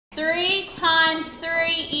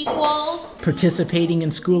equals. Participating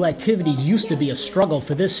in school activities used to be a struggle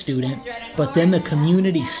for this student, but then the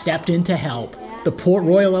community stepped in to help. The Port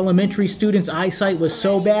Royal Elementary student's eyesight was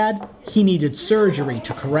so bad, he needed surgery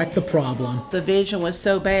to correct the problem. The vision was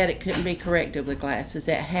so bad it couldn't be corrected with glasses.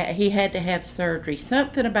 He had to have surgery.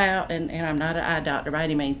 Something about, and I'm not an eye doctor by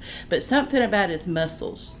any means, but something about his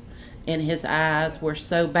muscles in his eyes were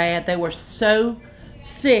so bad. They were so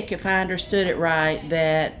thick, if I understood it right,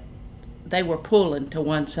 that they were pulling to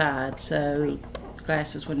one side, so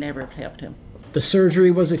glasses would never have helped him. The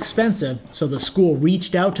surgery was expensive, so the school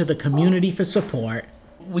reached out to the community for support.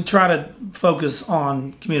 We try to focus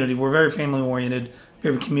on community. We're very family-oriented,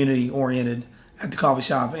 very community-oriented at the coffee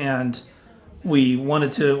shop, and we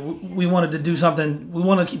wanted to do something. We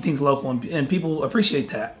want to keep things local, and people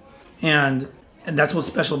appreciate that. And that's what's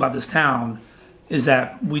special about this town, is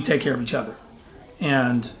that we take care of each other.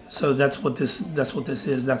 And so that's what this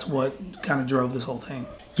is. That's what kind of drove this whole thing.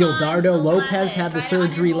 Gildardo Lopez had the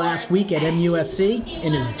surgery last week at MUSC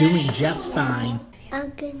and is doing just fine. I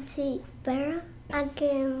can see better. I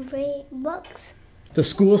can read books. The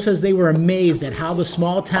school says they were amazed at how the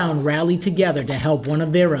small town rallied together to help one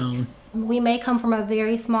of their own. We may come from a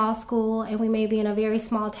very small school and we may be in a very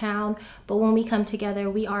small town, but when we come together,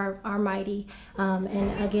 we are mighty.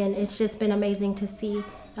 And again, it's just been amazing to see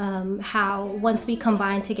how once we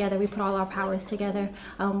combine together, we put all our powers together,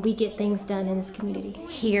 we get things done in this community.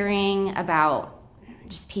 Hearing about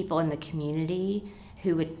just people in the community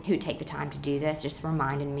who take the time to do this just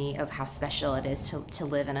reminded me of how special it is to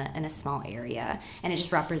live in a small area, and it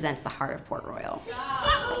just represents the heart of Port Royal.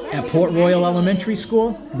 At Port Royal Elementary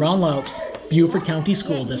School, Ron Lopes, Beaufort County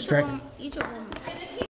School District.